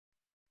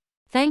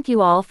Thank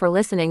you all for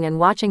listening and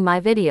watching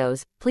my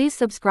videos. Please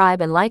subscribe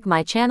and like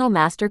my channel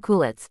Master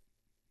Coolitz.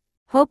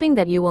 Hoping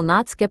that you will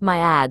not skip my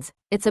ads.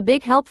 It's a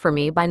big help for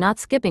me by not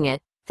skipping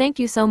it. Thank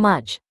you so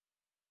much.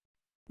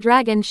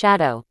 Dragon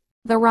Shadow.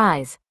 The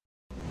Rise.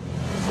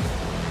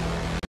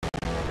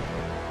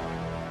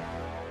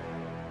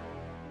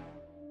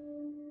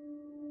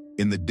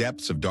 In the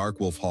depths of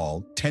Darkwolf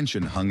Hall,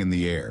 tension hung in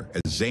the air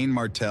as Zane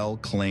Martell,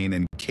 Klain,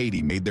 and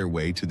Katie made their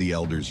way to the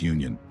Elders'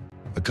 Union,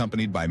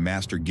 accompanied by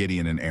Master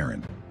Gideon and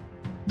Aaron.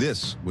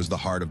 This was the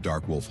heart of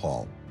Darkwolf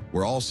Hall,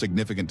 where all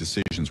significant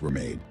decisions were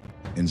made,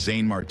 and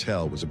Zane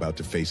Martell was about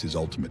to face his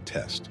ultimate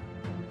test.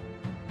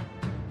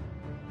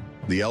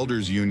 The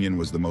Elders' Union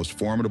was the most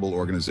formidable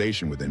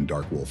organization within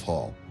Darkwolf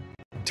Hall.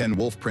 10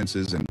 wolf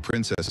princes and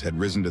princesses had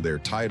risen to their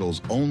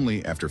titles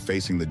only after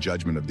facing the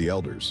judgment of the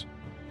Elders.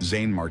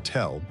 Zane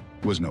Martell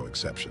was no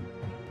exception.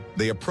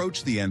 They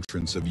approached the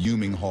entrance of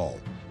Yuming Hall,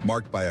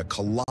 marked by a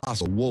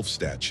colossal wolf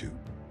statue.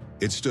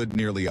 It stood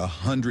nearly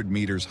 100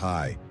 meters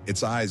high,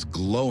 its eyes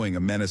glowing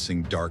a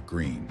menacing dark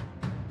green.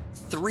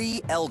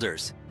 3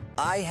 elders.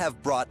 I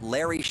have brought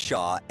Larry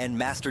Shaw and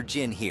Master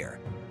Jin here.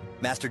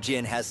 Master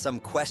Jin has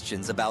some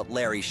questions about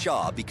Larry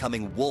Shaw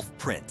becoming Wolf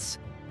Prince.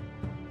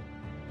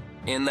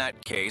 In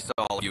that case,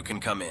 all you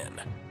can come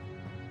in.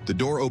 The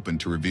door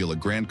opened to reveal a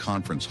grand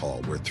conference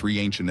hall where 3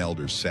 ancient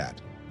elders sat,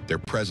 their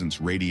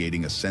presence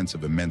radiating a sense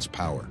of immense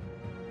power.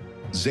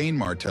 Zane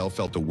Martell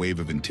felt a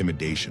wave of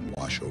intimidation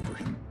wash over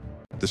him.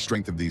 The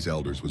strength of these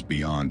elders was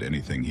beyond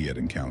anything he had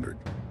encountered.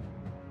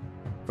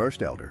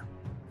 First Elder,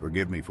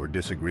 forgive me for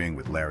disagreeing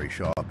with Larry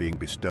Shaw being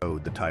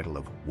bestowed the title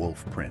of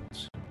Wolf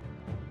Prince.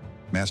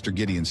 Master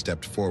Gideon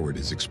stepped forward,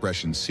 his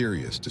expression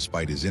serious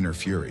despite his inner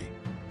fury.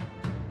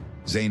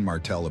 Zane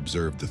Martell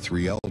observed the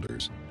 3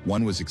 elders.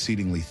 One was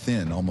exceedingly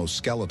thin, almost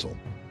skeletal.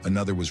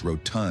 Another was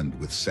rotund,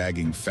 with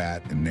sagging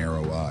fat and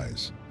narrow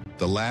eyes.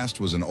 The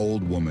last was an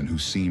old woman who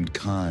seemed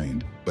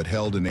kind, but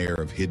held an air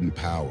of hidden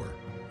power.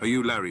 Are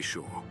you Larry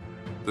Shaw,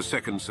 the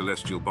second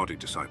celestial body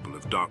disciple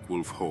of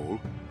Darkwolf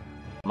Hall?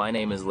 My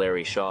name is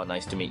Larry Shaw.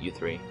 Nice to meet you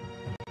 3.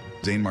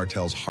 Zane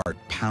Martell's heart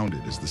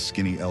pounded as the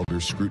skinny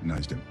elders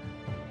scrutinized him.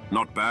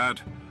 Not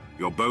bad.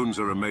 Your bones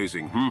are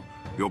amazing,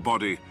 Your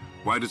body,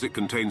 why does it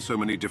contain so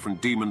many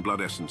different demon blood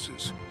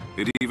essences?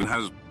 It even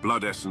has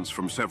blood essence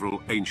from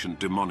several ancient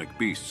demonic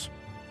beasts.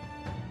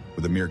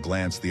 With a mere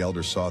glance, the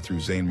elder saw through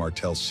Zane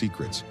Martell's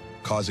secrets,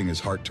 causing his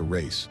heart to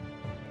race.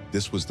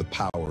 This was the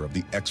power of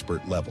the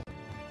expert level.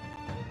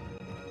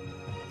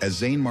 As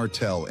Zane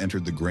Martell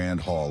entered the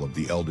grand hall of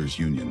the Elders'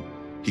 Union,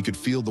 he could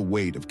feel the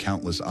weight of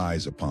countless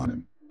eyes upon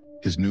him.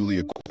 His newly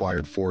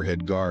acquired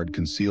forehead guard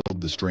concealed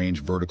the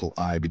strange vertical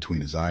eye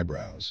between his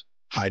eyebrows,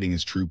 hiding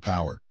his true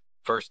power.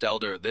 First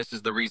Elder, this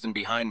is the reason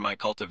behind my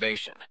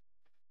cultivation.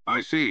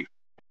 I see.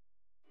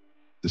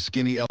 The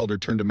skinny elder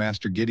turned to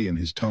Master Gideon,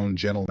 his tone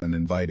gentle and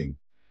inviting.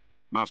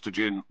 Master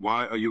Jin,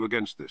 why are you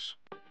against this?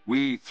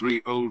 We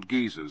 3 old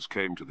geezers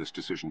came to this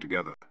decision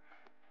together.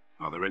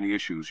 Are there any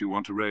issues you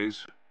want to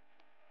raise?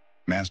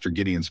 Master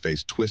Gideon's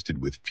face twisted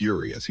with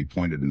fury as he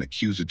pointed an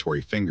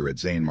accusatory finger at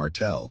Zane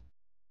Martell.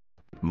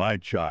 My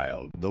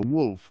child, the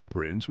Wolf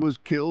Prince, was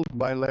killed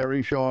by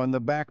Larry Shaw in the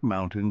back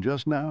mountain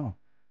just now.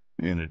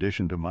 In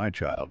addition to my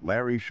child,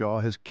 Larry Shaw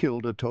has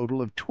killed a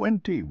total of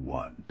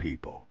 21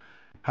 people.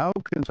 How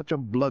can such a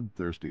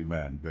bloodthirsty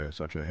man bear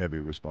such a heavy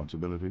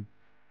responsibility?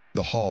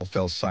 The hall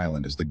fell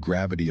silent as the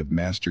gravity of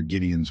Master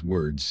Gideon's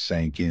words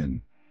sank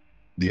in.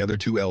 The other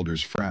 2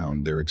 elders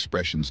frowned, their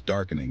expressions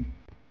darkening.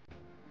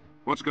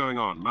 What's going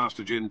on?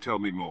 Master Jin, tell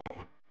me more.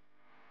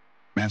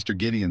 Master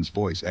Gideon's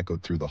voice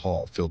echoed through the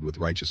hall, filled with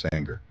righteous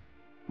anger.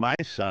 My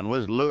son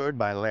was lured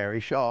by Larry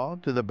Shaw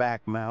to the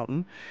back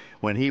mountain.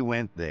 When he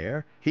went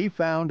there, he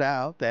found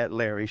out that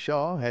Larry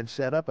Shaw had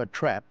set up a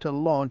trap to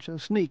launch a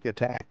sneak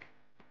attack.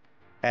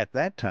 At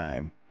that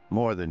time,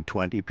 more than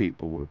 20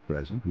 people were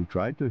present who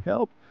tried to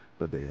help,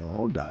 but they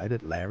all died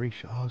at Larry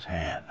Shaw's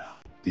hand.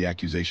 The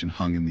accusation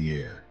hung in the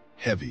air,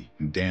 heavy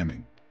and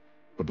damning.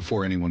 But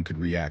before anyone could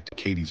react,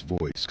 Katie's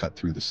voice cut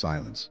through the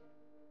silence.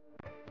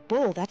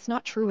 Bull, that's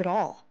not true at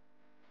all.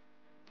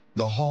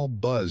 The hall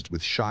buzzed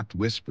with shocked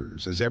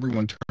whispers as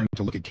everyone turned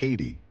to look at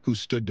Katie, who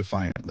stood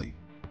defiantly.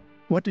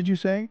 What did you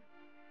say?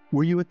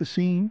 Were you at the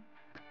scene?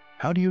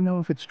 How do you know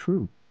if it's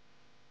true?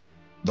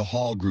 The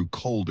hall grew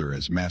colder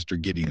as Master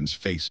Gideon's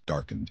face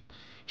darkened.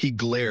 He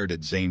glared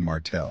at Zane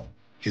Martell,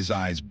 his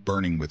eyes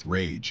burning with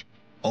rage.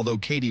 Although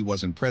Katie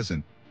wasn't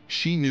present,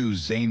 she knew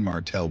Zane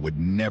Martell would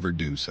never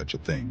do such a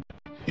thing.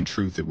 In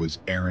truth, it was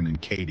Aaron and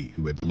Katie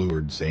who had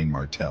lured Zane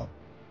Martell.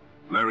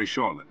 Larry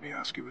Shaw, let me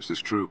ask you, is this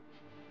true?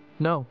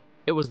 No,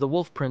 it was the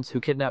Wolf Prince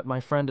who kidnapped my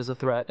friend as a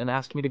threat and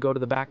asked me to go to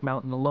the back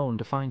mountain alone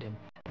to find him.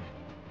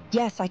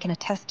 Yes, I can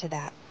attest to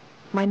that.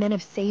 My men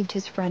have saved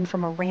his friend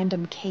from a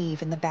random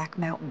cave in the back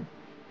mountain.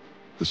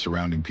 The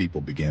surrounding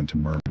people began to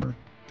murmur,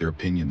 their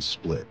opinions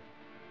split.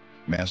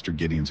 Master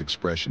Gideon's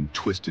expression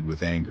twisted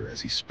with anger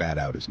as he spat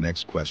out his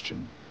next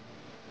question.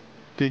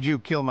 Did you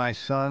kill my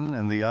son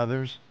and the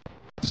others?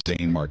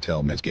 Zane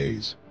Martell met his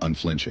gaze,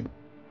 unflinching.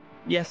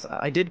 Yes,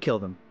 I did kill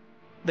them.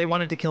 They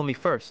wanted to kill me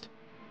first.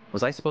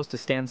 Was I supposed to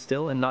stand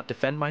still and not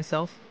defend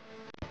myself?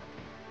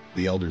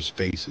 The elders'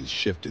 faces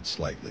shifted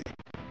slightly.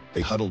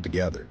 They huddled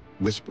together,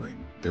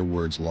 whispering, their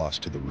words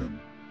lost to the room.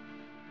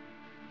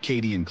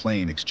 Katie and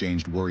Klain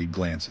exchanged worried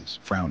glances,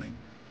 frowning.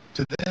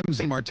 To them,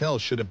 Zane Martell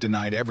should have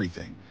denied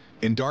everything.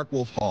 In Dark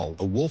Wolf Hall,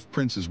 a wolf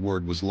prince's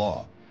word was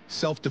law.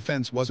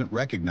 Self-defense wasn't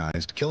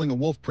recognized. Killing a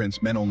wolf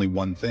prince meant only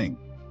one thing: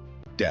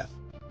 death.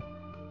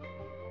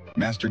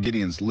 Master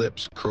Gideon's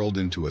lips curled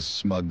into a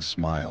smug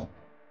smile.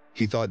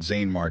 He thought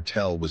Zane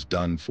Martell was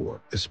done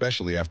for,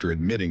 especially after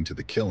admitting to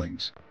the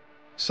killings.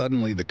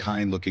 Suddenly, the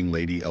kind-looking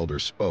lady elder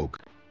spoke,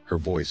 her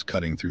voice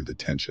cutting through the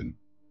tension.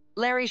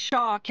 Larry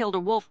Shaw killed a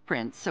wolf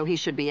prince, so he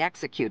should be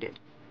executed.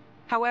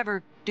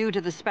 However, due to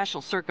the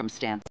special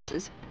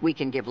circumstances, we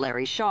can give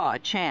Larry Shaw a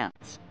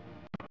chance.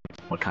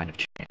 What kind of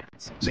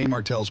chance? Zane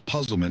Martell's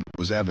puzzlement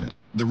was evident.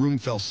 The room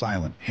fell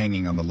silent,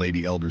 hanging on the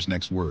lady elder's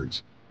next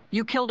words.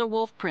 You killed a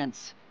wolf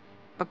prince.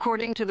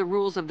 According to the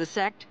rules of the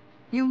sect,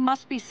 you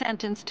must be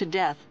sentenced to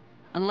death,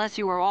 unless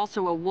you are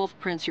also a wolf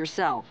prince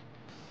yourself.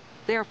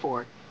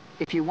 Therefore,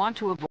 if you want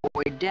to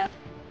avoid death,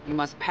 you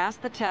must pass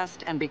the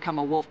test and become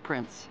a wolf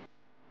prince.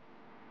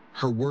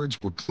 Her words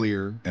were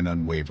clear and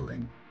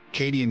unwavering.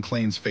 Katie and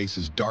Klain's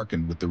faces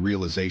darkened with the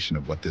realization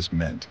of what this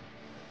meant.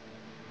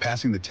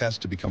 Passing the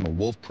test to become a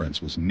wolf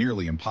prince was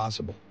nearly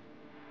impossible.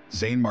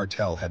 Zane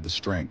Martell had the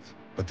strength,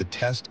 but the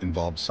test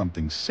involved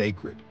something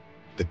sacred,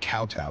 the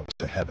kowtow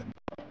to heaven.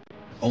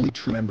 Only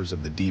true members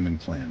of the demon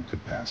clan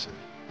could pass it.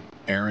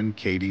 Aaron,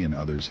 Katie, and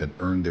others had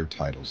earned their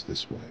titles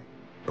this way.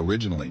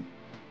 Originally,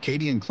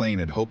 Katie and Klain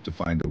had hoped to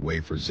find a way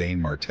for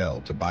Zane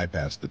Martell to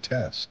bypass the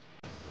test.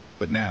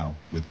 But now,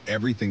 with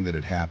everything that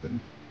had happened,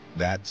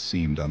 that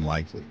seemed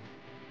unlikely.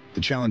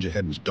 The challenge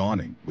ahead was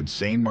daunting. Would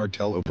Zane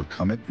Martell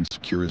overcome it and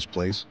secure his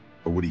place,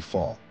 or would he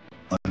fall,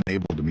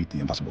 unable to meet the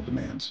impossible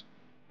demands?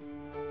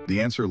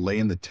 The answer lay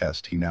in the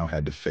test he now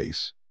had to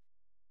face.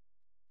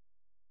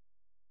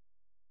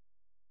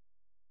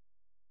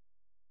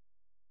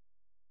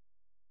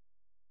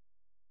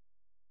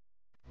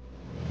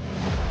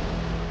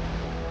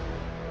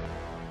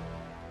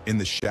 In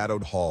the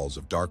shadowed halls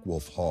of Dark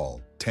Wolf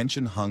Hall,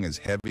 tension hung as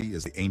heavy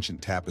as the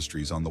ancient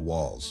tapestries on the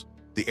walls.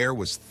 The air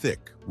was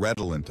thick,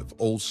 redolent of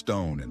old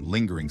stone and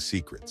lingering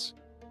secrets.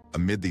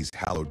 Amid these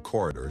hallowed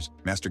corridors,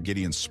 Master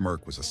Gideon's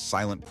smirk was a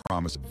silent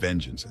promise of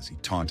vengeance as he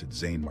taunted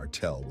Zane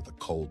Martell with a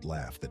cold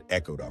laugh that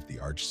echoed off the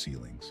arched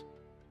ceilings.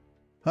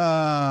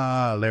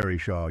 Ah, Larry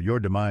Shaw, your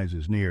demise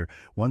is near.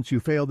 Once you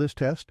fail this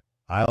test,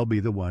 I'll be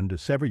the one to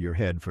sever your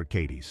head for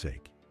Katie's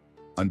sake.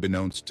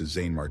 Unbeknownst to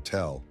Zane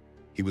Martell,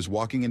 he was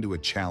walking into a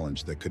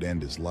challenge that could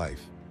end his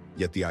life.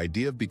 Yet the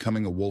idea of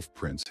becoming a wolf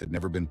prince had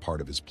never been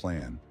part of his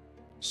plan.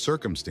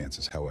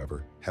 Circumstances,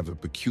 however, have a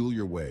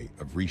peculiar way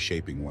of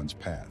reshaping one's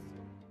path.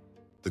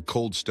 The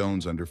cold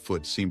stones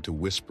underfoot seemed to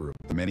whisper of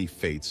the many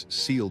fates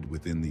sealed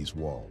within these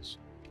walls.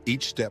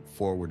 Each step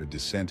forward a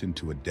descent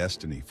into a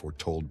destiny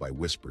foretold by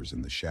whispers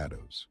in the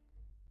shadows.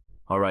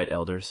 All right,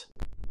 elders.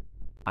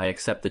 I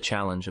accept the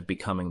challenge of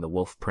becoming the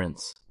wolf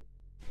prince.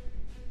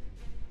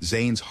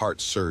 Zane's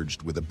heart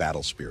surged with a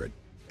battle spirit,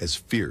 as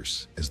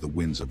fierce as the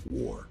winds of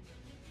war.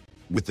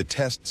 With the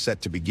test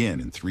set to begin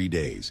in 3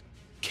 days,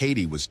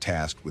 Katie was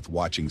tasked with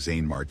watching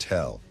Zane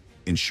Martell,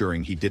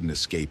 ensuring he didn't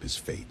escape his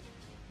fate.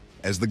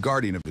 As the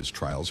guardian of his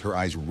trials, her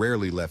eyes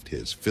rarely left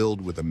his, filled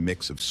with a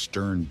mix of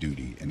stern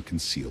duty and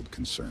concealed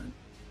concern.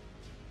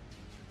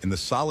 In the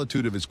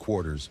solitude of his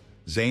quarters,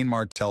 Zane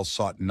Martell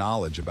sought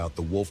knowledge about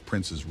the Wolf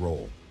Prince's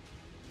role.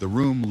 The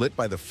room, lit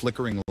by the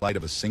flickering light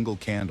of a single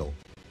candle,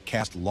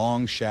 cast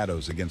long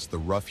shadows against the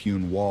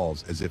rough-hewn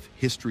walls as if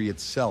history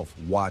itself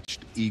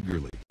watched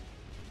eagerly.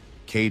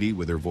 Katie,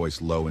 with her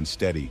voice low and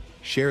steady,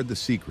 shared the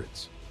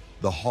secrets.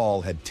 The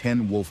hall had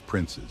 10 wolf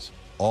princes,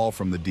 all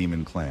from the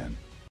demon clan,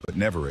 but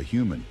never a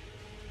human.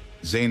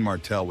 Zane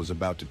Martell was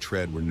about to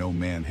tread where no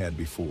man had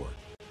before,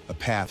 a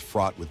path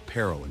fraught with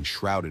peril and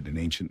shrouded in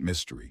ancient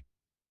mystery.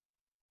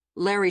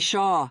 Larry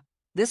Shaw,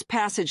 this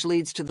passage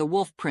leads to the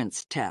Wolf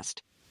Prince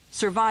test.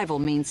 Survival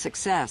means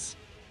success.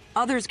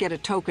 Others get a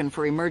token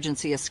for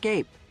emergency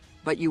escape,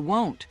 but you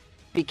won't.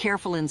 Be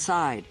careful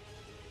inside.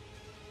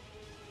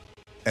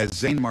 As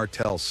Zane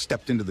Martell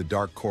stepped into the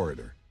dark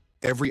corridor,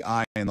 every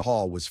eye in the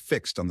hall was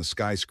fixed on the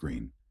sky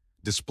screen,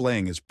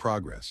 displaying his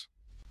progress.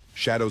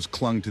 Shadows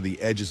clung to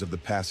the edges of the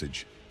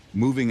passage,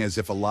 moving as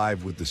if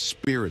alive with the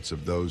spirits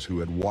of those who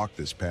had walked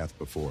this path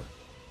before.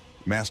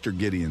 Master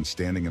Gideon,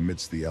 standing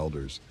amidst the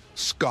elders,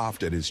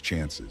 scoffed at his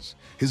chances,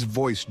 his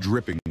voice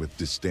dripping with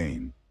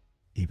disdain.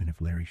 Even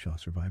if Larry Shaw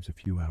survives a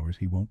few hours,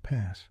 he won't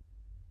pass.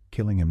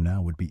 Killing him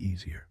now would be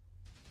easier.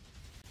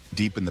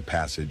 Deep in the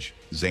passage,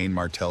 Zane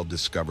Martell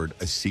discovered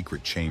a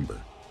secret chamber.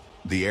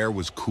 The air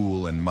was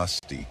cool and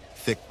musty,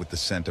 thick with the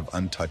scent of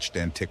untouched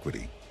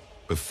antiquity.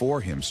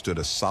 Before him stood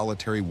a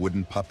solitary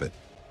wooden puppet,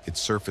 its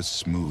surface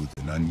smooth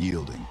and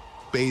unyielding,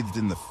 bathed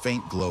in the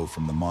faint glow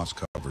from the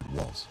moss-covered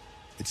walls.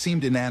 It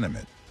seemed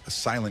inanimate, a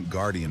silent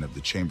guardian of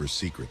the chamber's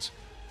secrets,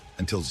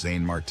 until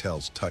Zane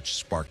Martell's touch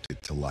sparked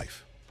it to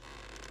life.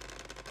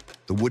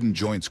 The wooden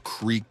joints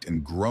creaked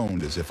and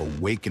groaned as if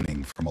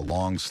awakening from a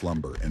long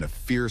slumber, and a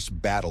fierce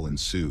battle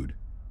ensued.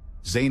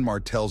 Zane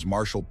Martel's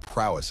martial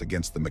prowess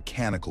against the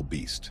mechanical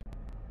beast.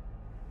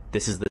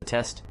 This is the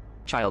test?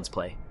 Child's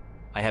play.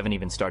 I haven't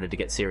even started to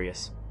get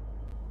serious.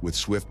 With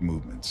swift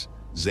movements,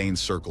 Zane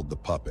circled the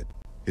puppet,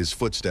 his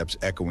footsteps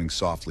echoing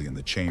softly in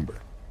the chamber.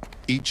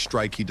 Each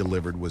strike he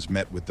delivered was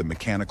met with the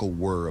mechanical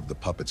whir of the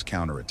puppet's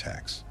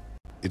counterattacks,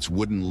 its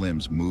wooden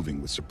limbs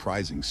moving with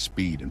surprising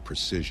speed and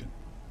precision.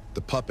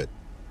 The puppet,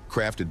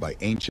 crafted by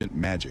ancient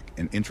magic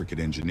and intricate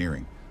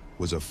engineering,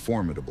 was a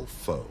formidable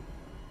foe,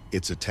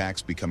 its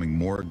attacks becoming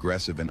more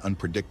aggressive and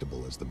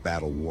unpredictable as the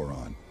battle wore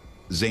on.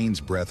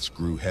 Zane's breaths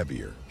grew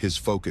heavier, his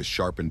focus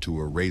sharpened to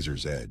a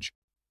razor's edge.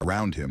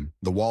 Around him,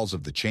 the walls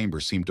of the chamber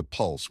seemed to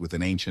pulse with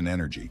an ancient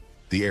energy,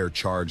 the air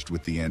charged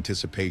with the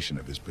anticipation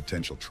of his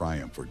potential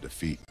triumph or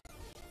defeat.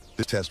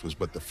 This test was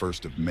but the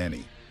first of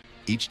many,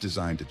 each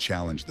designed to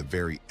challenge the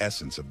very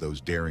essence of those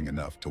daring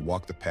enough to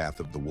walk the path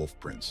of the Wolf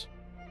Prince.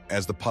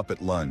 As the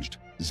puppet lunged,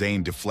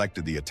 Zane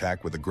deflected the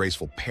attack with a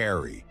graceful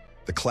parry,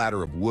 the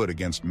clatter of wood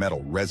against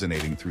metal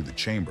resonating through the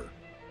chamber.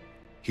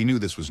 He knew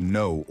this was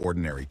no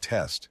ordinary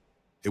test.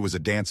 It was a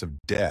dance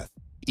of death,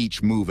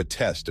 each move a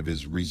test of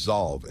his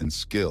resolve and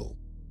skill.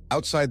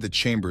 Outside the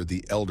chamber,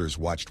 the elders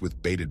watched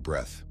with bated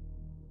breath.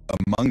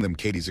 Among them,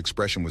 Katie's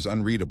expression was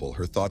unreadable,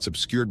 her thoughts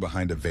obscured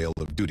behind a veil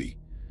of duty.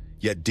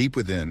 Yet deep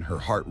within, her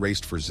heart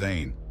raced for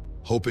Zane,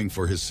 hoping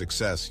for his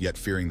success, yet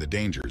fearing the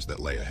dangers that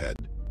lay ahead.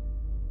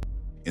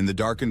 In the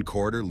darkened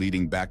corridor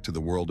leading back to the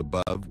world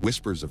above,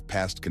 whispers of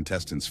past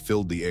contestants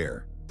filled the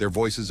air, their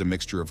voices a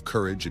mixture of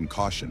courage and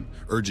caution,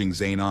 urging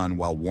Zane on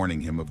while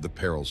warning him of the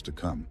perils to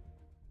come.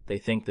 They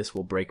think this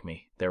will break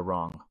me. They're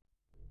wrong.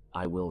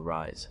 I will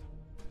rise.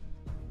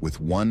 With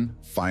one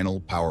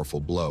final powerful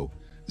blow,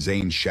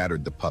 Zane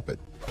shattered the puppet,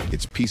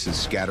 its pieces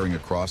scattering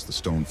across the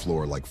stone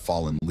floor like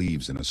fallen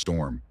leaves in a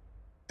storm.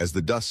 As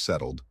the dust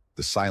settled,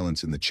 the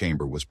silence in the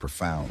chamber was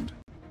profound,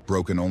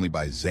 broken only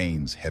by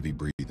Zane's heavy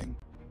breathing.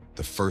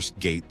 The first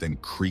gate then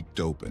creaked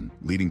open,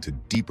 leading to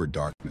deeper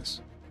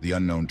darkness, the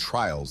unknown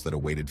trials that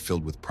awaited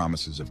filled with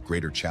promises of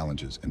greater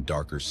challenges and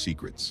darker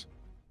secrets.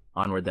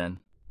 Onward then.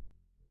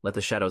 Let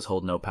the shadows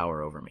hold no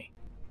power over me.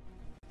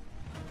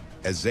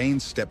 As Zane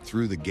stepped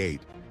through the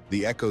gate,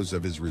 the echoes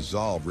of his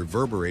resolve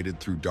reverberated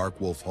through Dark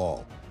Wolf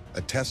Hall,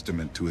 a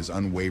testament to his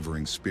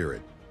unwavering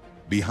spirit.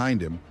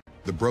 Behind him,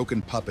 the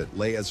broken puppet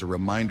lay as a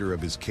reminder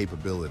of his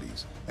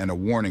capabilities and a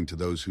warning to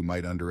those who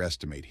might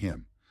underestimate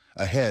him.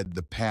 Ahead,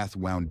 the path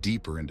wound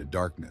deeper into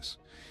darkness,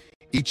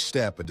 each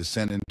step a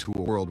descent into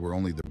a world where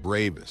only the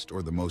bravest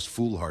or the most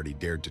foolhardy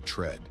dared to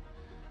tread.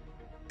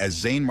 As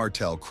Zane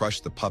Martel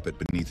crushed the puppet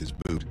beneath his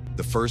boot,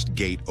 the first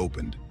gate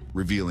opened,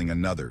 revealing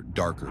another,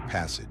 darker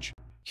passage.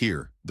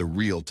 Here, the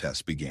real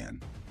test began.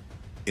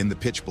 In the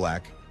pitch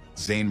black,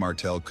 Zane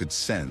Martel could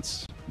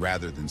sense,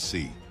 rather than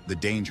see, the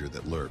danger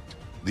that lurked.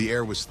 The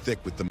air was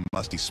thick with the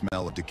musty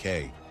smell of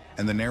decay,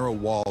 and the narrow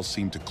walls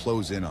seemed to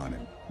close in on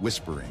him,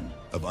 whispering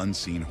of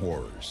unseen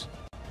horrors.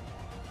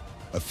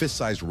 A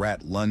fist-sized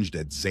rat lunged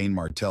at Zane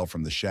Martel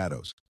from the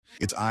shadows.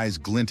 Its eyes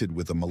glinted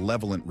with a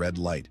malevolent red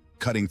light,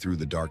 cutting through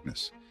the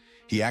darkness.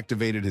 He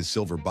activated his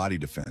silver body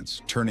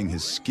defense, turning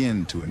his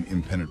skin to an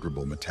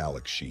impenetrable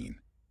metallic sheen.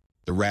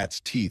 The rat's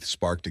teeth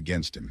sparked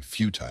against him,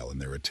 futile in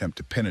their attempt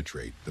to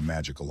penetrate the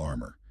magical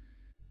armor.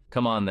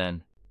 Come on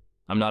then.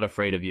 I'm not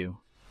afraid of you.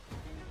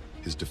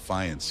 His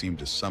defiance seemed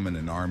to summon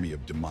an army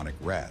of demonic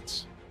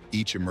rats,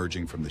 each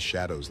emerging from the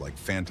shadows like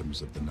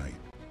phantoms of the night.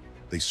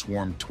 They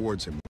swarmed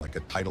towards him like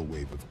a tidal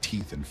wave of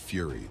teeth and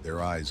fury,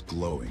 their eyes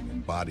glowing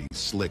and bodies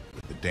slick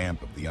with the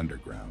damp of the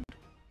underground.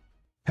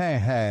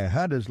 Hey,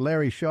 how does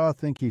Larry Shaw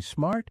think he's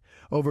smart?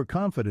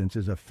 Overconfidence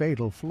is a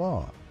fatal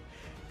flaw.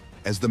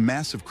 As the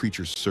massive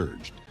creature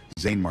surged,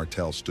 Zane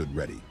Martel stood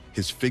ready,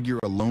 his figure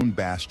a lone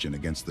bastion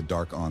against the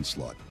dark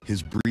onslaught.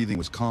 His breathing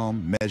was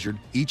calm, measured,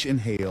 each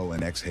inhale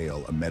and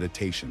exhale a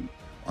meditation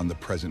on the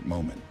present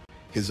moment.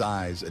 His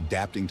eyes,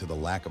 adapting to the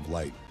lack of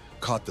light,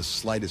 caught the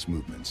slightest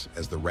movements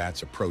as the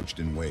rats approached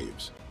in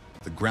waves.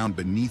 The ground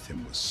beneath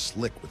him was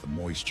slick with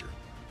moisture,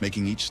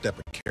 making each step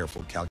a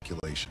careful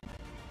calculation.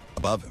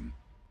 Above him,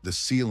 the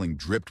ceiling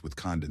dripped with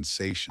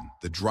condensation,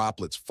 the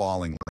droplets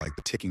falling like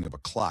the ticking of a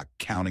clock,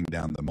 counting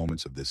down the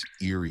moments of this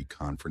eerie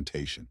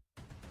confrontation.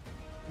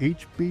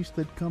 Each beast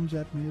that comes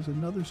at me is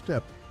another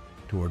step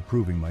toward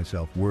proving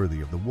myself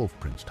worthy of the Wolf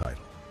Prince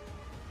title.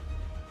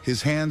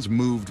 His hands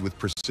moved with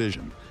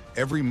precision,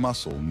 every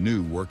muscle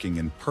new working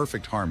in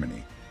perfect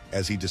harmony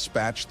as he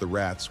dispatched the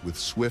rats with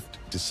swift,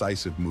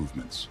 decisive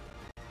movements.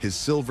 His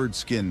silvered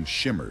skin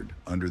shimmered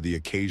under the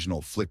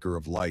occasional flicker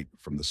of light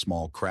from the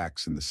small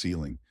cracks in the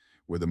ceiling,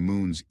 where the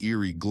moon's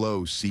eerie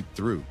glow seeped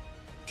through,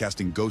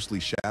 casting ghostly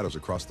shadows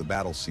across the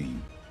battle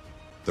scene.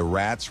 The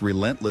rats,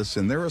 relentless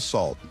in their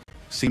assault,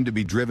 seemed to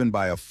be driven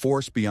by a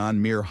force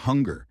beyond mere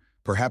hunger,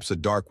 perhaps a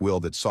dark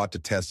will that sought to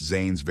test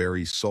Zane's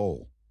very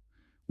soul.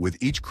 With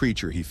each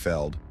creature he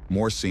felled,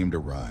 more seemed to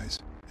rise,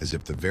 as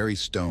if the very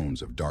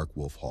stones of Dark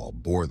Wolf Hall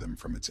bore them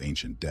from its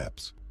ancient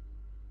depths.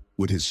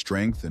 Would his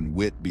strength and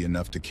wit be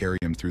enough to carry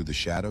him through the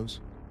shadows?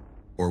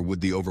 Or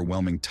would the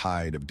overwhelming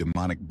tide of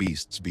demonic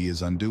beasts be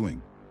his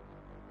undoing?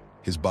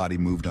 His body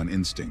moved on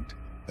instinct,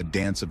 a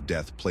dance of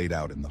death played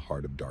out in the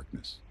heart of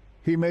darkness.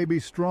 He may be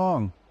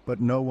strong,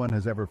 but no one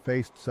has ever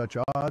faced such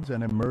odds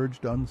and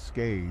emerged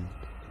unscathed.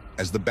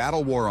 As the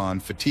battle wore on,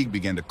 fatigue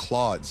began to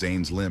claw at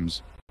Zane's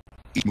limbs,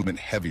 each movement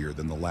heavier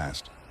than the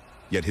last.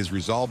 Yet his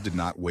resolve did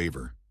not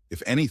waver.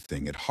 If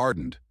anything, it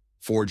hardened,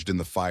 forged in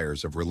the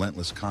fires of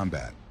relentless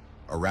combat.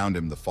 Around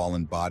him, the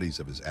fallen bodies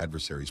of his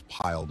adversaries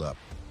piled up,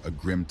 a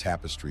grim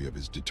tapestry of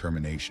his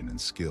determination and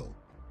skill.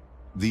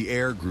 The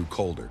air grew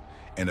colder,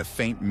 and a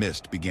faint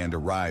mist began to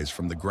rise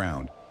from the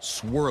ground,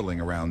 swirling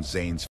around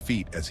Zane's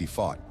feet as he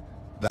fought.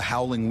 The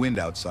howling wind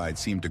outside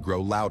seemed to grow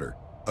louder,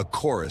 a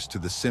chorus to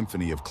the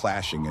symphony of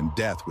clashing and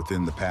death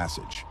within the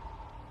passage.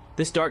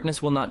 This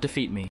darkness will not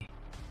defeat me.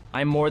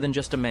 I am more than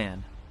just a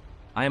man.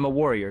 I am a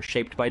warrior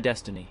shaped by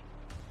destiny.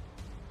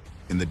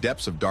 In the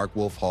depths of Dark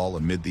Wolf Hall,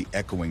 amid the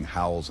echoing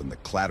howls and the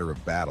clatter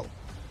of battle,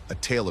 a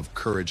tale of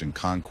courage and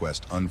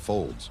conquest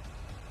unfolds,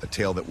 a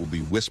tale that will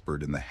be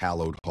whispered in the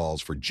hallowed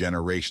halls for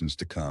generations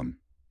to come.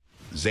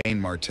 Zane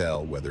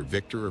Martell, whether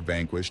victor or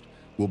vanquished,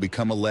 will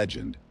become a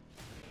legend,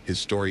 his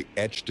story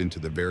etched into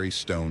the very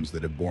stones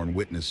that have borne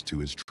witness to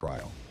his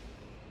trial.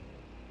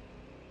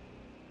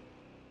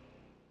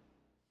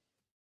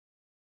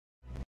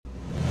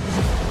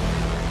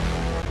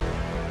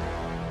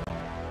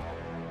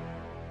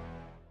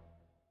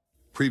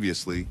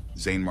 Previously,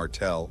 Zane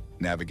Martell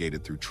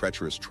navigated through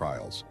treacherous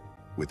trials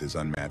with his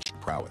unmatched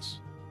prowess.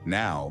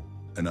 Now,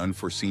 an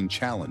unforeseen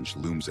challenge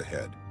looms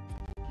ahead.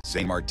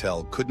 Zane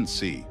Martell couldn't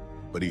see,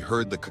 but he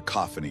heard the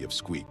cacophony of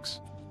squeaks.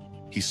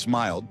 He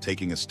smiled,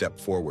 taking a step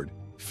forward,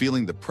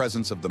 feeling the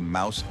presence of the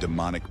mouse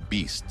demonic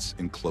beasts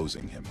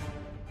enclosing him.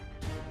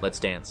 Let's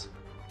dance.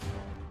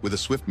 With a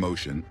swift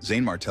motion,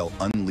 Zane Martell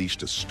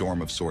unleashed a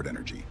storm of sword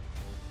energy.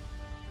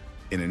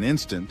 In an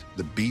instant,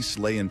 the beasts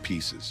lay in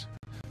pieces,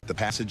 the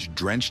passage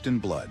drenched in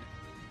blood.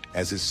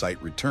 As his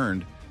sight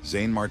returned,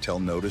 Zane Martell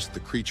noticed the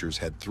creatures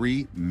had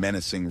 3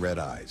 menacing red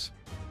eyes.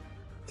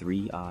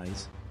 3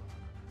 eyes?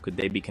 Could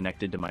they be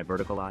connected to my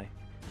vertical eye?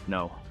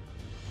 No.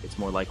 It's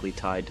more likely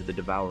tied to the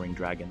devouring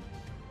dragon.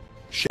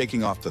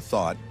 Shaking off the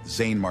thought,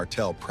 Zane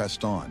Martell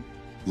pressed on.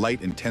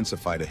 Light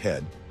intensified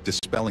ahead,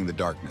 dispelling the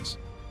darkness.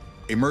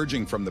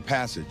 Emerging from the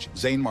passage,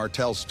 Zane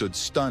Martell stood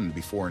stunned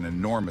before an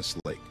enormous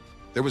lake.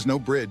 There was no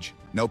bridge,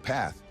 no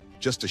path,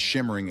 just a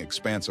shimmering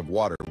expanse of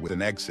water with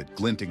an exit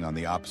glinting on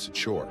the opposite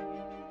shore.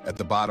 At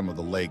the bottom of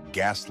the lake,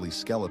 ghastly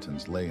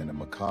skeletons lay in a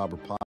macabre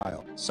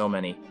pile. So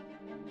many,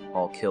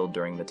 all killed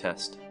during the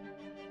test.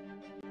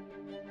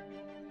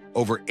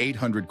 Over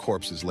 800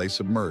 corpses lay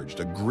submerged,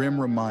 a grim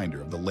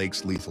reminder of the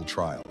lake's lethal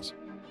trials.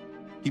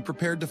 He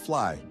prepared to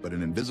fly, but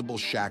an invisible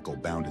shackle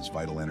bound his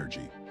vital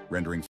energy,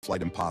 rendering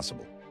flight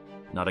impossible.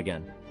 Not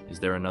again. Is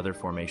there another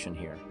formation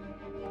here?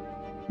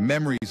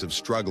 Memories of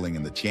struggling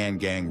in the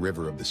Tiangang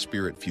River of the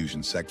Spirit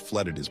Fusion sect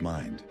flooded his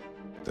mind.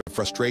 The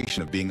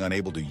frustration of being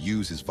unable to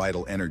use his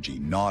vital energy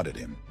gnawed at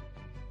him.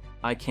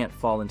 I can't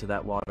fall into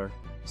that water.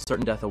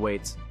 Certain death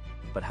awaits,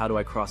 but how do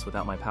I cross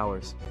without my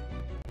powers?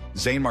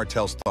 Zane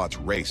Martell's thoughts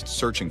raced,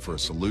 searching for a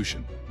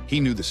solution. He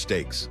knew the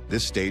stakes.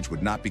 This stage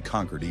would not be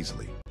conquered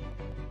easily.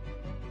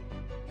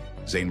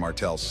 Zane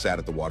Martell sat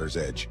at the water's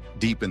edge,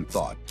 deep in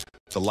thought.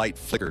 The light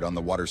flickered on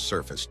the water's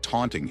surface,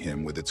 taunting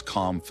him with its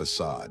calm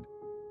facade.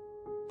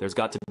 There's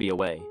got to be a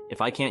way.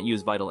 If I can't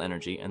use vital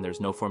energy and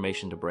there's no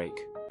formation to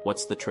break,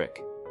 what's the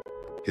trick?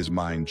 His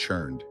mind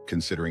churned,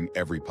 considering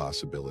every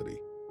possibility.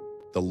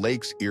 The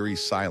lake's eerie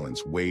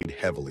silence weighed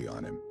heavily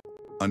on him.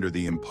 Under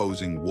the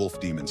imposing wolf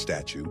demon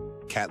statue,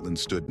 Catelyn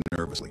stood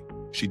nervously.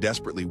 She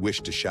desperately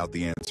wished to shout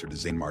the answer to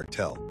Zane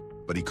Martell,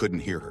 but he couldn't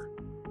hear her.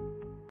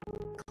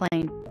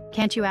 Klain,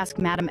 can't you ask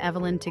Madame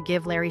Evelyn to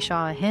give Larry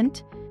Shaw a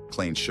hint?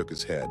 Klain shook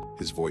his head,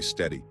 his voice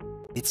steady.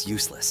 It's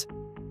useless.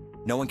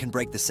 No one can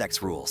break the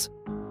sect's rules.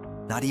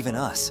 Not even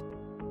us.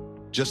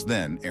 Just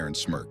then, Aaron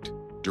smirked,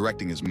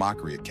 directing his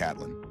mockery at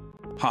Catelyn.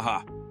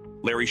 Haha.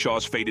 Larry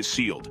Shaw's fate is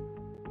sealed.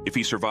 If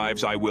he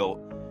survives, I will...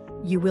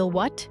 You will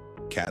what?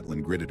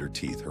 Catelyn gritted her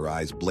teeth, her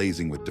eyes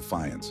blazing with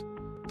defiance.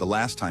 The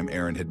last time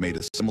Aaron had made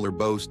a similar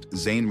boast,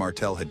 Zane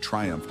Martell had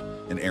triumphed,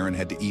 and Aaron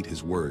had to eat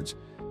his words.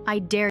 I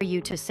dare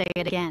you to say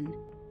it again.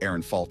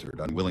 Aaron faltered,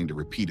 unwilling to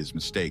repeat his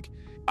mistake.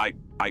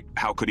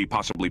 How could he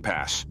possibly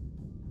pass?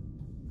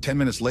 10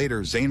 minutes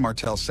later, Zane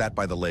Martell sat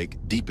by the lake,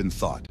 deep in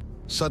thought.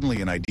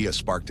 Suddenly, an idea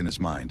sparked in his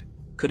mind.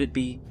 Could it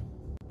be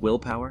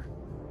willpower?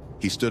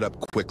 He stood up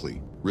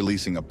quickly,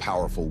 releasing a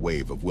powerful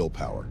wave of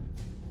willpower.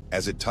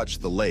 As it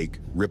touched the lake,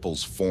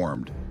 ripples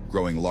formed,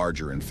 growing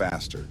larger and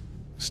faster.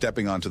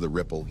 Stepping onto the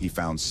ripple, he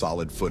found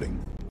solid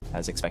footing.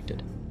 As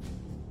expected.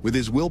 With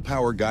his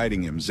willpower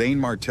guiding him, Zane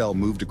Martell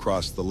moved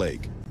across the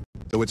lake.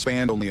 Though it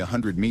spanned only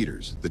 100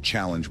 meters, the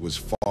challenge was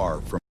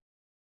far from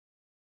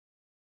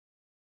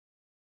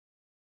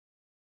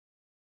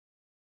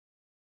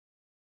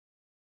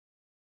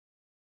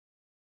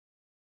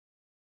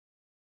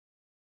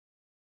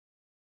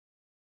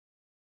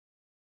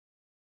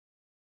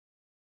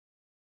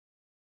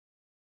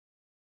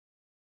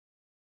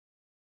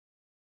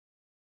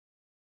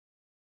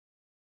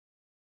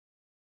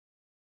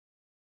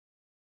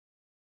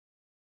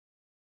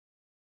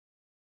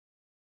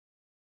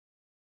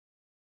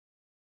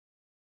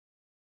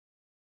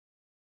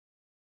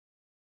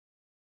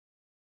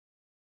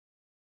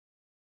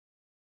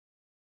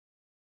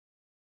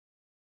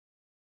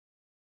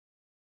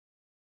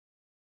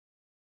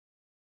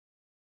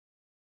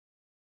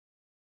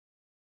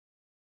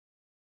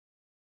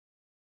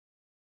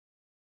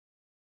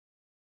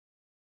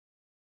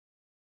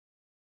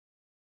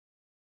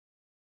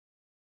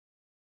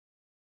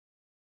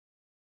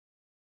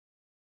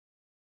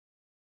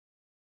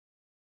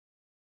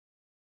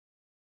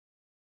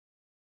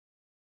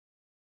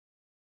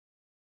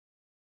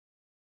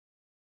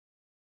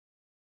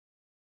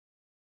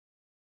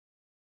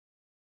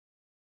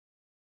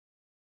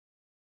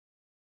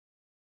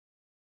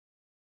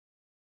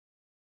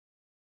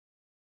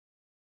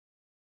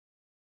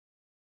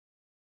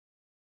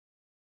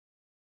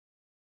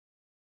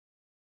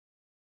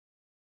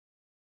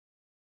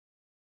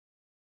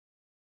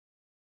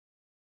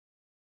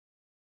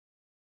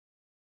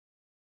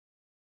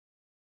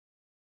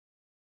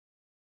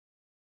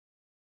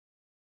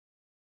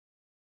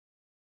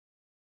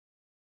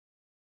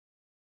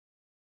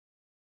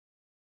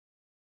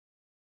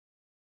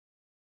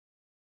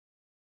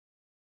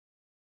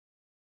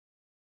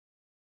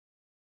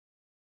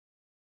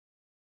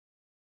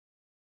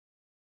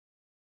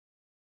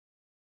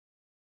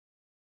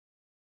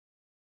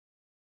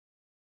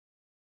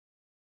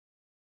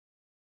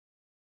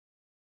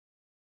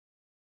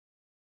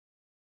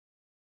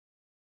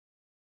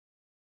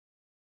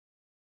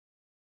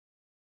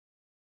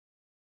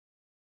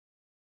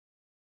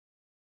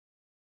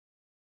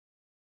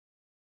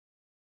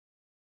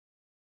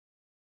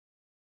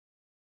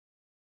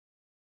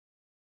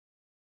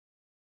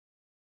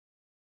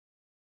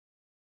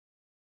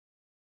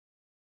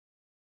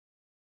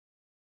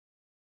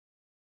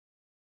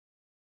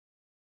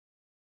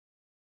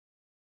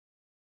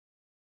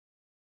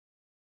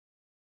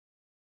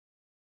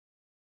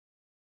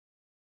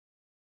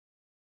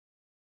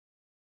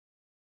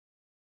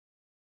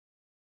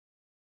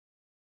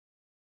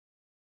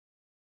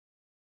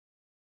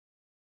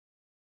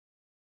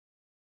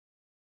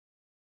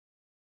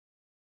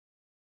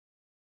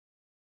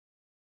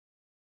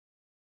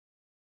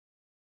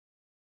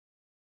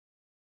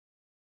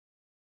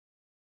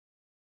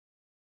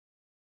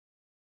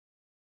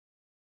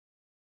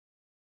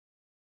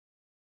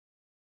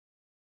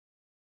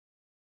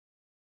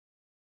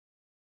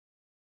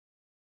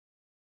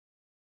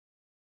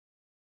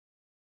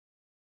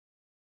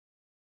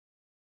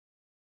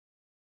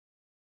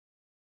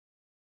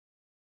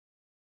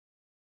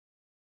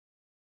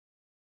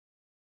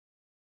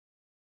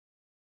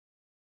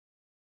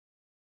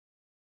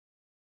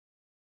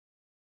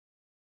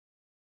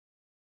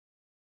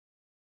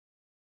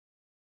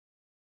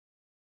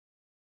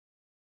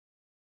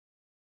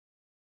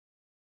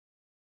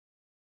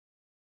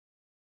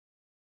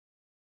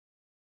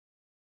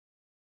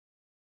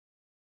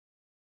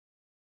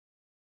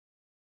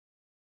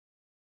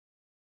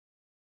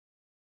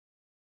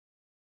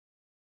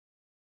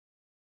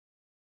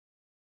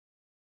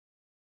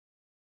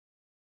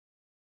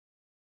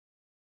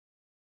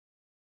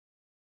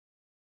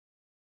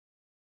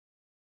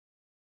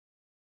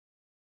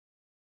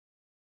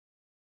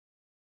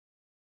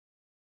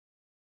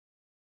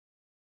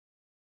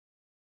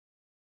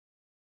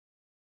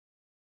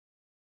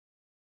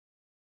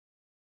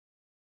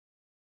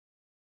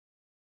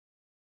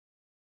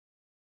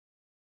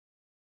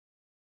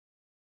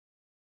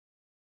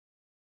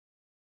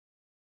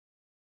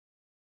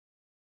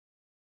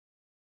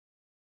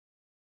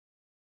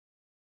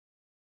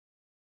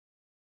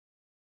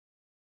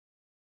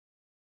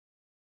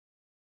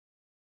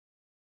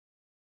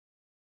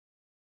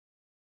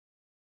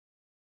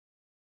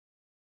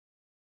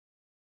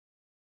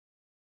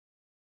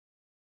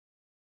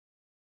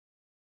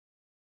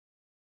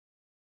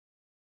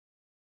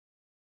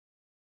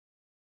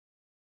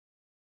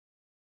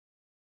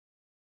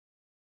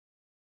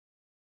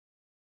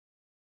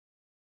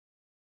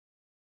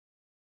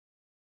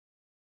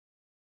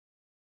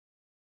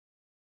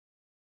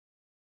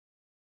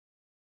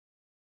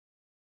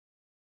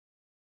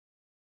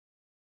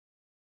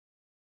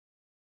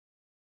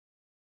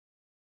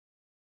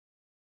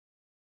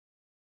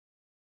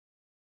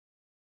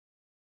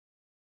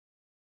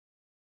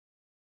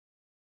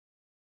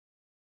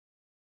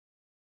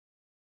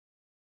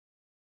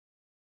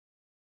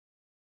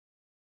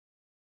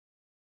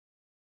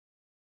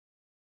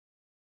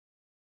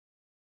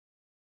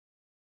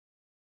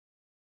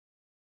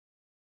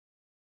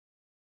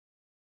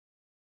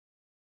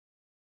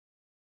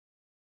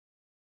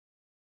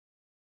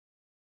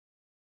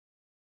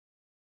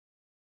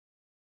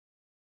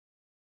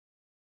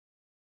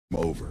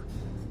over.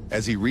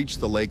 As he reached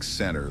the lake's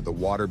center, the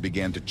water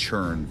began to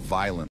churn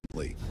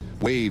violently.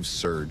 Waves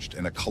surged,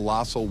 and a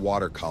colossal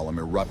water column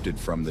erupted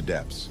from the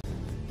depths.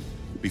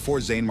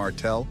 Before Zane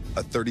Martel,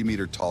 a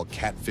 30-meter-tall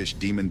catfish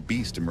demon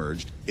beast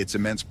emerged, its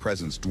immense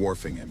presence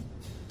dwarfing him.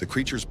 The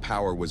creature's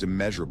power was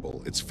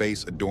immeasurable, its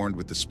face adorned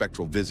with the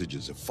spectral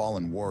visages of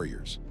fallen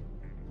warriors.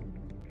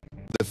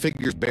 The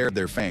figures bared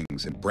their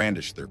fangs and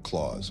brandished their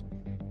claws.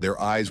 Their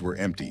eyes were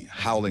empty,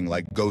 howling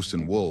like ghosts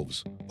and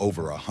wolves,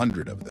 over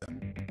 100 of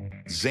them.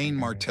 Zane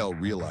Martel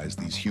realized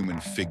these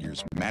human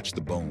figures matched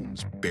the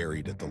bones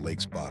buried at the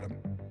lake's bottom.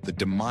 The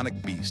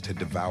demonic beast had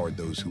devoured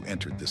those who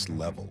entered this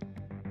level.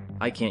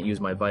 I can't use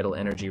my vital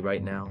energy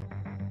right now.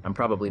 I'm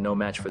probably no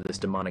match for this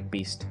demonic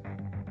beast.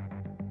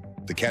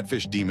 The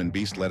catfish demon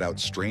beast let out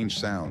strange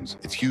sounds.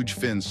 Its huge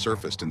fins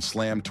surfaced and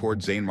slammed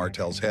toward Zane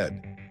Martel's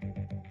head.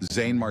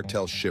 Zane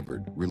Martel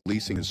shivered,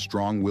 releasing his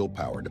strong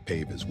willpower to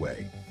pave his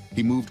way.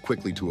 He moved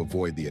quickly to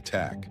avoid the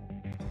attack.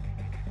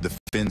 The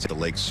fins at the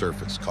lake's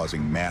surface,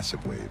 causing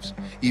massive waves.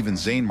 Even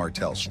Zane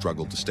Martel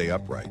struggled to stay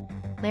upright.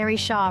 Larry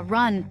Shaw,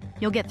 run.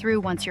 You'll get through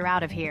once you're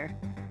out of here.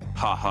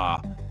 Ha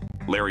ha.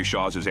 Larry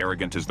Shaw's as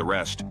arrogant as the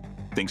rest.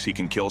 Thinks he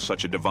can kill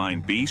such a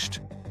divine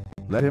beast?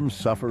 Let him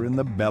suffer in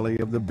the belly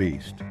of the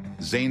beast.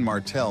 Zane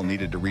Martel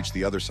needed to reach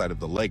the other side of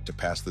the lake to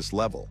pass this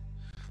level.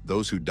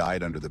 Those who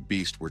died under the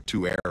beast were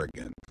too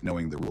arrogant,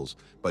 knowing the rules,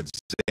 but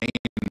Zane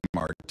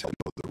Martel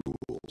knew the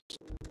rules.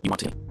 You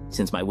want to?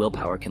 Since my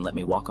willpower can let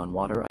me walk on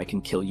water, I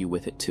can kill you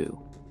with it too.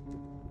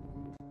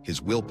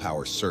 His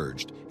willpower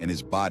surged, and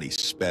his body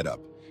sped up.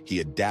 He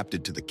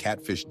adapted to the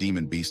catfish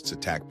demon beast's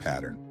attack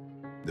pattern.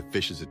 The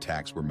fish's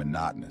attacks were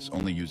monotonous,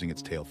 only using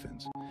its tail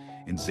fins.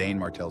 In Zane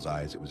Martel's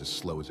eyes, it was as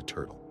slow as a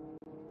turtle.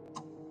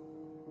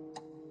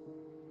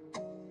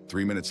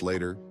 3 minutes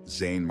later,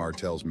 Zane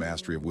Martel's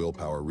mastery of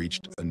willpower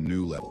reached a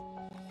new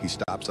level. He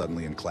stopped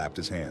suddenly and clapped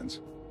his hands.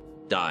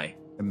 Die.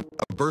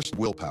 A burst of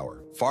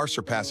willpower, far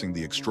surpassing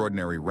the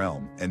extraordinary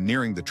realm and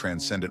nearing the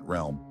transcendent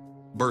realm,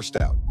 burst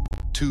out.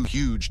 2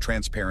 huge,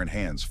 transparent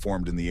hands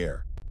formed in the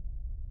air.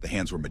 The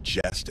hands were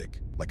majestic,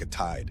 like a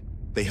tide.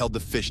 They held the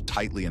fish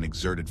tightly and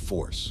exerted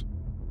force.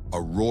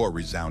 A roar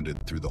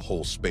resounded through the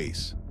whole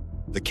space.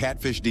 The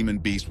catfish demon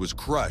beast was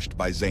crushed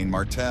by Zane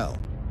Martel.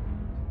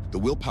 The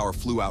willpower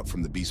flew out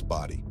from the beast's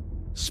body,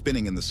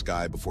 spinning in the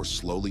sky before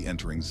slowly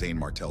entering Zane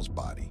Martel's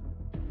body.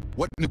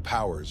 What new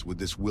powers would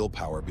this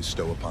willpower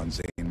bestow upon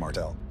Zane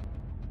Martel?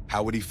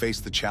 How would he face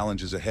the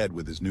challenges ahead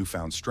with his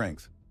newfound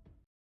strength?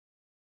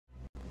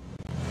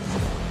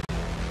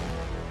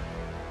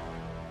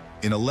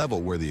 In a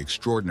level where the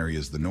extraordinary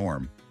is the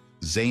norm,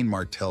 Zane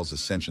Martel's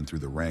ascension through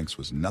the ranks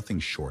was nothing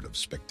short of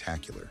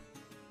spectacular.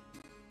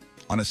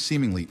 On a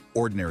seemingly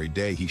ordinary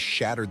day, he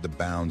shattered the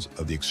bounds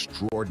of the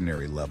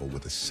extraordinary level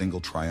with a single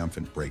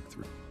triumphant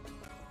breakthrough.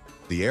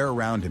 The air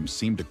around him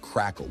seemed to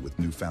crackle with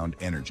newfound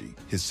energy,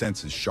 his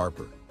senses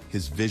sharper,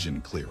 his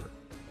vision clearer.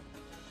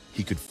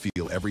 He could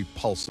feel every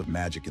pulse of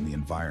magic in the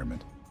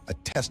environment, a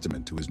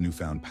testament to his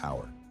newfound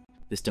power.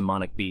 This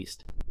demonic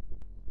beast.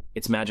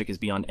 Its magic is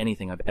beyond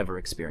anything I've ever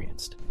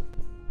experienced.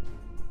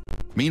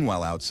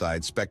 Meanwhile,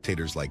 outside,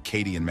 spectators like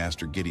Katie and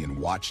Master Gideon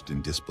watched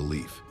in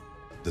disbelief.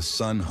 The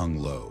sun hung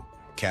low,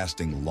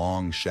 casting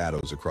long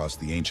shadows across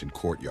the ancient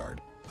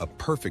courtyard, a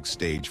perfect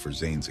stage for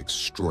Zane's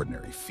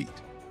extraordinary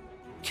feat.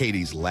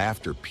 Katie's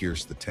laughter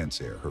pierced the tense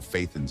air, her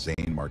faith in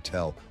Zane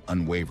Martel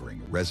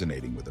unwavering,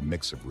 resonating with a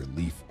mix of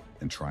relief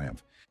and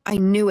triumph. I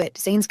knew it.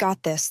 Zane's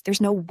got this.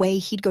 There's no way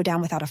he'd go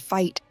down without a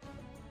fight.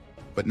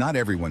 But not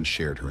everyone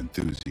shared her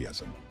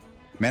enthusiasm.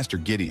 Master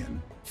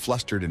Gideon,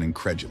 flustered and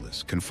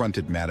incredulous,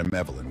 confronted Madame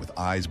Evelyn with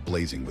eyes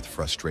blazing with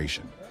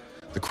frustration.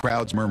 The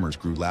crowd's murmurs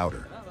grew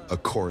louder, a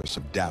chorus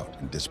of doubt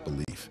and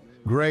disbelief.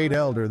 Great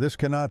Elder, this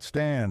cannot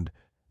stand.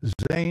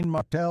 Zane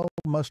Martel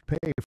must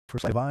pay for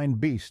divine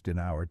beast in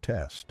our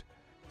test.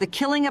 The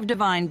killing of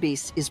divine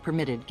beasts is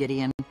permitted,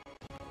 Gideon.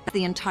 That's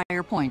the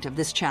entire point of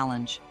this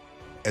challenge.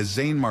 As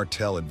Zane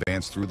Martel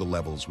advanced through the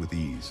levels with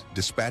ease,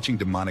 dispatching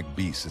demonic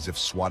beasts as if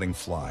swatting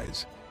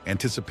flies,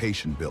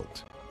 anticipation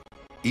built.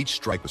 Each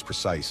strike was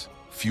precise,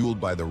 fueled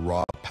by the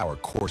raw power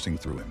coursing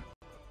through him.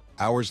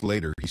 Hours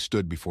later, he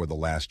stood before the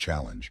last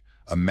challenge,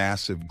 a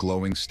massive,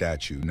 glowing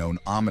statue known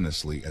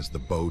ominously as the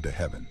Bow to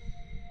Heaven.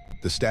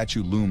 The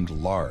statue loomed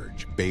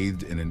large,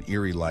 bathed in an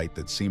eerie light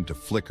that seemed to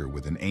flicker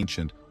with an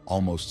ancient,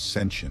 almost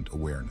sentient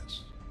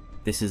awareness.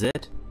 This is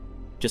it?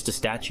 Just a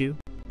statue?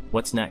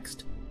 What's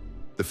next?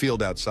 The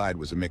field outside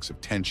was a mix of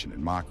tension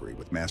and mockery,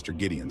 with Master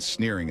Gideon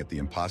sneering at the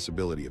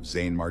impossibility of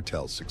Zane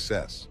Martel's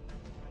success.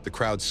 The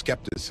crowd's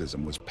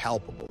skepticism was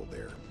palpable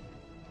there.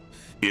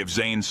 If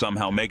Zane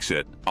somehow makes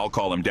it, I'll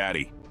call him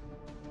Daddy.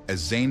 As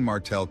Zane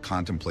Martel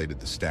contemplated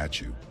the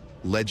statue,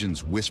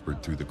 legends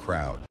whispered through the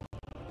crowd.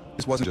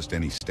 This wasn't just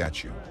any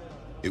statue.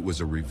 It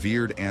was a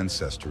revered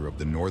ancestor of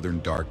the northern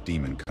dark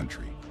demon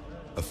country,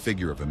 a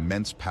figure of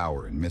immense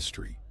power and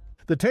mystery.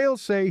 The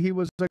tales say he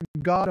was a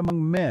god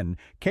among men,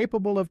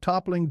 capable of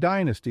toppling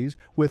dynasties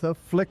with a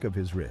flick of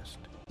his wrist.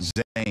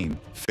 Zane,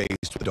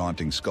 faced with the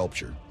daunting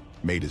sculpture,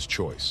 made his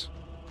choice.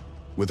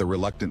 With a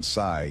reluctant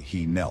sigh,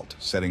 he knelt,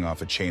 setting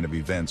off a chain of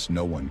events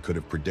no one could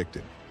have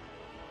predicted.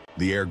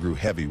 The air grew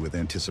heavy with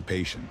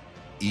anticipation,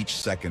 each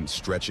second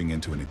stretching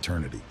into an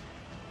eternity.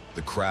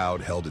 The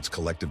crowd held its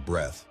collective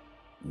breath,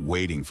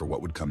 waiting for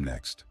what would come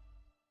next.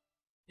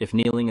 If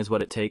kneeling is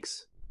what it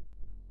takes,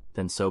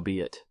 then so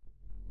be it.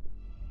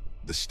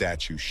 The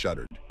statue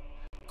shuddered,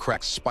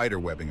 cracked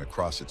spiderwebbing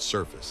across its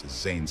surface as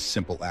Zane's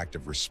simple act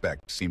of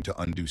respect seemed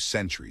to undo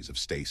centuries of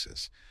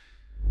stasis.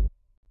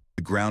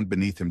 The ground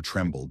beneath him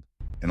trembled,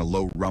 and a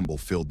low rumble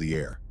filled the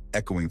air,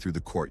 echoing through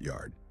the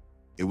courtyard.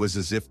 It was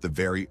as if the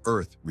very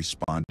earth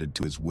responded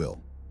to his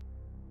will.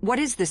 What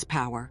is this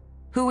power?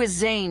 Who is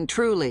Zane,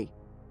 truly?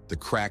 The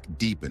crack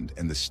deepened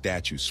and the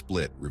statue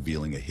split,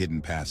 revealing a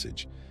hidden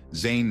passage.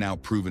 Zane, now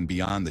proven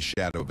beyond the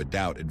shadow of a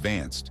doubt,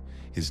 advanced,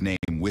 his name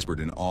whispered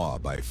in awe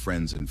by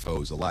friends and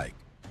foes alike.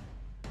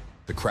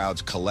 The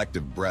crowd's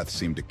collective breath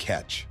seemed to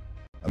catch,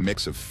 a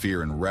mix of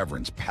fear and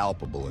reverence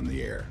palpable in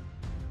the air.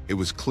 It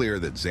was clear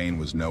that Zane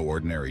was no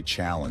ordinary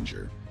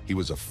challenger. He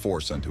was a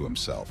force unto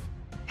himself.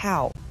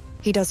 How?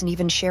 He doesn't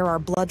even share our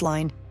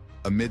bloodline.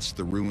 Amidst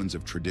the ruins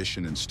of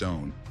tradition and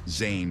stone,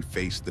 Zane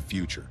faced the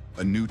future,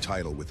 a new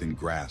title within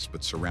grasp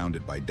but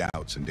surrounded by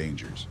doubts and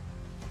dangers.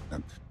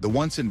 The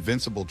once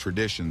invincible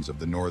traditions of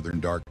the northern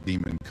dark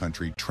demon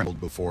country trembled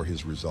before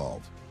his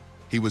resolve.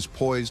 He was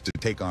poised to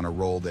take on a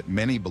role that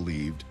many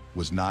believed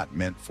was not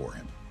meant for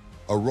him,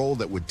 a role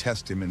that would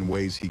test him in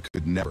ways he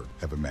could never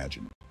have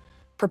imagined.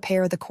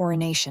 Prepare the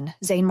coronation.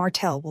 Zane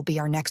Martell will be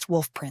our next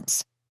Wolf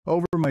Prince.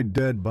 Over my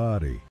dead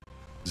body.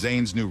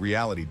 Zane's new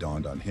reality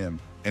dawned on him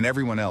and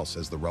everyone else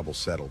as the rubble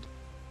settled.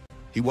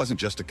 He wasn't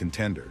just a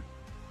contender,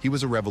 he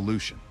was a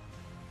revolution.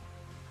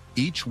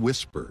 Each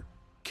whisper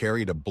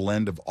carried a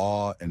blend of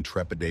awe and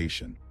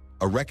trepidation,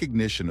 a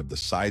recognition of the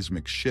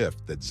seismic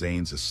shift that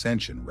Zane's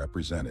ascension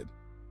represented.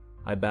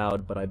 I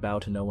bowed, but I bow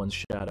to no one's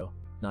shadow,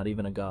 not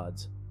even a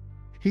god's.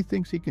 He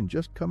thinks he can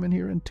just come in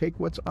here and take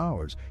what's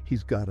ours.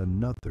 He's got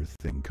another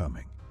thing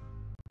coming.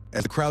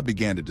 As the crowd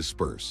began to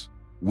disperse,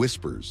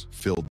 whispers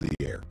filled the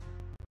air.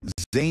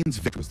 Zane's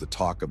victory was the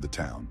talk of the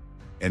town,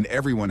 and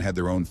everyone had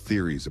their own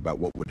theories about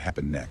what would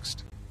happen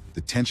next.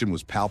 The tension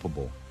was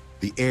palpable,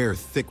 the air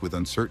thick with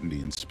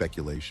uncertainty and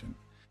speculation.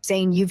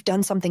 Zane, you've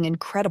done something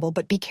incredible,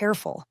 but be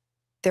careful.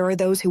 There are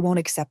those who won't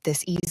accept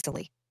this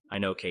easily. I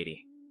know,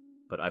 Katie,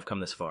 but I've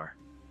come this far.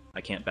 I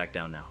can't back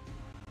down now.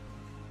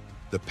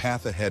 The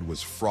path ahead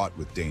was fraught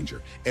with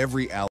danger.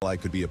 Every ally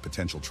could be a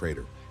potential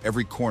traitor,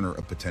 every corner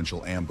a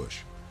potential ambush.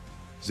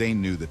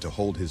 Zane knew that to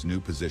hold his new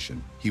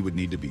position, he would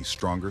need to be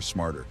stronger,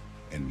 smarter,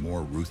 and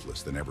more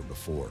ruthless than ever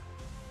before.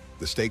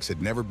 The stakes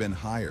had never been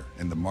higher,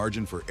 and the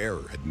margin for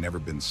error had never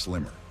been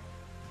slimmer.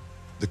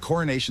 The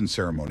coronation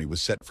ceremony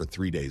was set for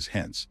 3 days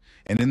hence,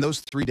 and in those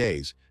 3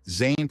 days,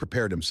 Zane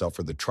prepared himself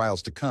for the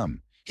trials to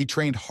come. He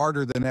trained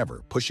harder than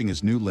ever, pushing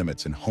his new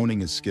limits and honing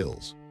his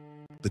skills.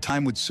 The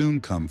time would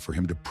soon come for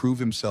him to prove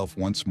himself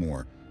once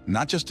more,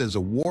 not just as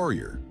a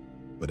warrior,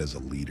 but as a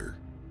leader.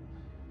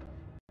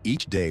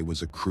 Each day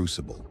was a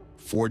crucible,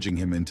 forging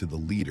him into the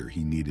leader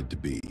he needed to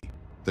be.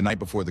 The night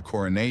before the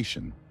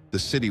coronation, the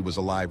city was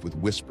alive with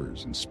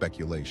whispers and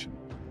speculation.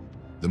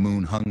 The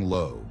moon hung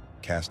low,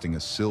 casting a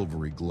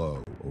silvery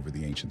glow over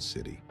the ancient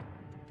city.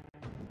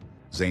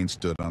 Zane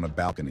stood on a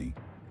balcony,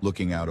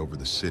 looking out over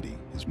the city,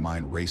 his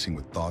mind racing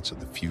with thoughts of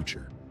the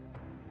future.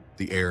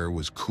 The air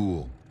was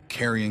cool,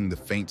 carrying the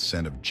faint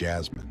scent of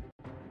jasmine,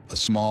 a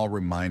small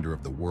reminder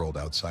of the world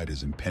outside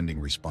his impending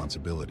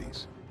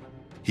responsibilities.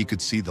 He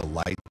could see the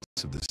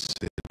lights of the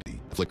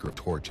city, the flicker of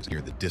torches,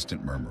 hear the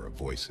distant murmur of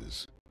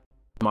voices.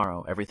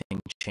 Tomorrow,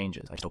 everything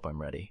changes. I hope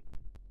I'm ready.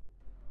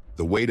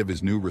 The weight of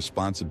his new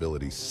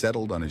responsibilities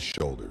settled on his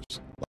shoulders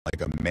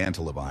like a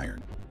mantle of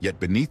iron. Yet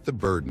beneath the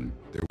burden,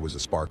 there was a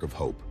spark of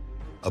hope,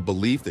 a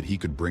belief that he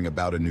could bring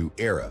about a new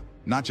era,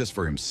 not just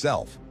for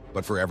himself,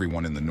 but for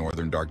everyone in the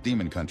northern dark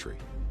demon country.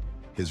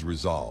 His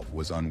resolve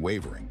was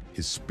unwavering,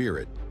 his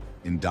spirit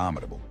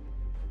indomitable.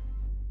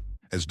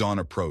 As dawn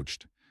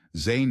approached,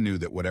 Zane knew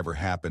that whatever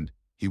happened,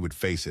 he would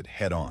face it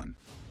head-on.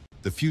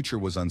 The future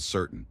was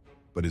uncertain,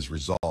 but his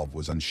resolve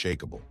was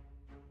unshakable.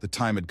 The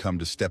time had come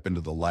to step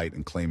into the light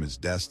and claim his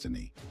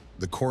destiny.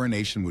 The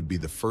coronation would be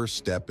the first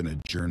step in a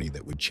journey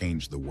that would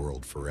change the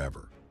world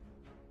forever.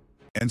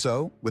 And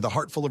so, with a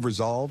heart full of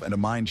resolve and a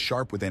mind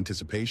sharp with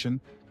anticipation,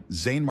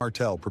 Zane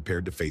Martell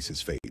prepared to face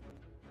his fate.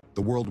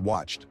 The world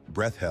watched,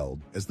 breath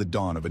held, as the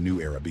dawn of a new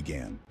era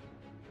began.